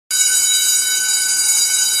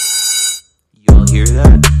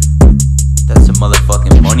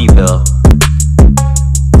motherfucking money bill.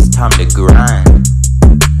 It's time to grind.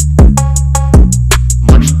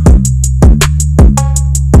 Money.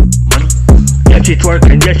 Yeah, she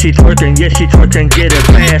twerking, yeah, she twerking, yeah, she twerking, get it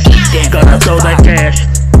fast. Gotta throw that cash,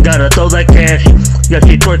 gotta throw that cash. Yeah,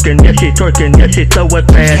 she twerking, yeah, she twerking, yeah, she throw it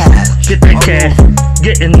fast. Get that cash,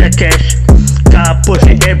 getting that cash. Got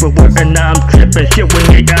pussy everywhere and now I'm tripping. Shit,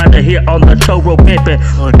 we ain't out of here on the tow road pimping.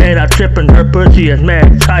 And I'm tripping, her pussy is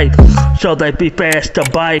mad tight, so they be fast to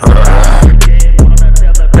bite.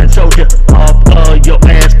 And soldier off of your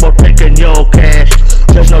ass for taking your cash.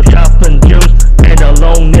 There's no shopping June and a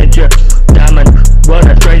lone ninja. Diamond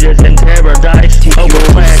running strangers in paradise.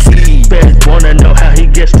 Overflash, bitch wanna know how he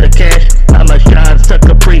gets the cash. I'm a shine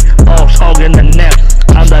sucker free, boss hogging the nap.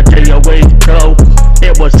 I'm the DOA, no.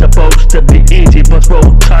 It was supposed to be easy, but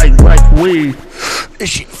roll tight like weed.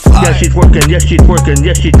 Yeah, she's working, yeah, she's working,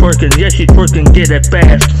 yeah, she's twerking, yeah, she's twerking, get it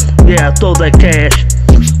fast. Yeah, throw that cash.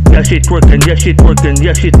 Yeah, she twerking, yeah, she twerking,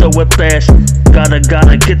 yeah, she throw it fast. Gotta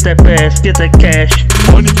get that fast, get that cash.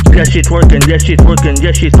 Yeah, she twerking, yeah, she twerking,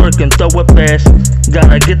 yeah, she twerking, throw it fast.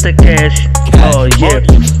 Gotta get the cash. Oh yeah.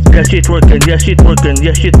 Yeah, she twerking, yeah, she twerking,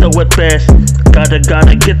 yeah, she throw it fast.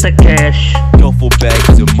 Gotta get the cash. Duffel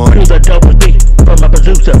bags of money. Do the double D from my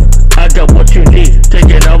bazooka. I got what you need,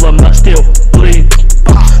 taking all of my steel, please.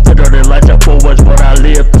 The dirty lights are forwards, but I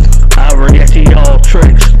live. I react to y'all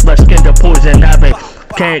tricks, like skin to poison ivy.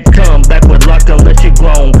 Can't come back with luck unless you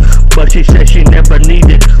grown. But she said she never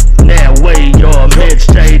needed. Now wait, you're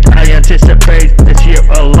mid-state. I anticipate this year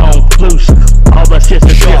alone. Loose, all the shit's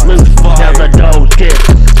to get loose. Now the dogs get.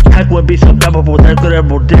 Hack would be so powerful that could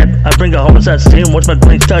ever dead. I bring a homicide scene once my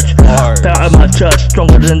brains touch. Power in my chest,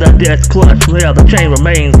 stronger than the death clutch. Yeah, the chain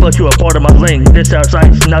remains, but you are part of my link. This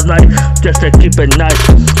outside, not night, just to keep it nice.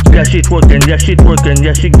 Yeah, she's twerking, yeah, she's twerking,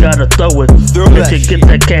 yeah, she gotta throw it. Yeah, she get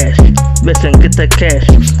that cash. Listen, get that cash.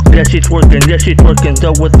 Yeah, she's twerking, yeah, she's twerking,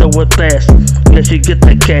 throw it fast. Yeah, she get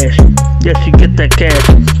that cash. Yeah, she get that cash.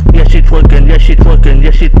 Yeah, she's twerking, yeah, she's twerking,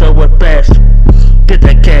 yeah, she throw it fast. Get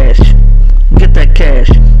that cash. Get that cash.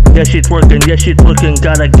 Yeah, she's twerking, yeah, she's twerking,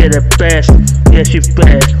 gotta get it fast. Yeah, she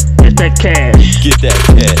fast. Get that cash. Get that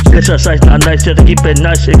cash. It's a size not nice, just to keep it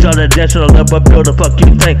nice. Exotic dance on the level, build the fuck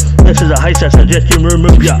you think. This is a heist, I suggest you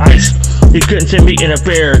remove your ice. You couldn't see me in a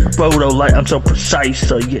fair photo like I'm so precise,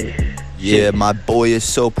 so yeah. Yeah, my boy is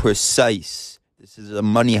so precise. This is a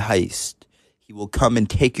money heist. He will come and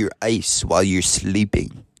take your ice while you're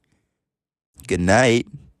sleeping. Good night.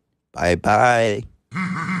 Bye-bye.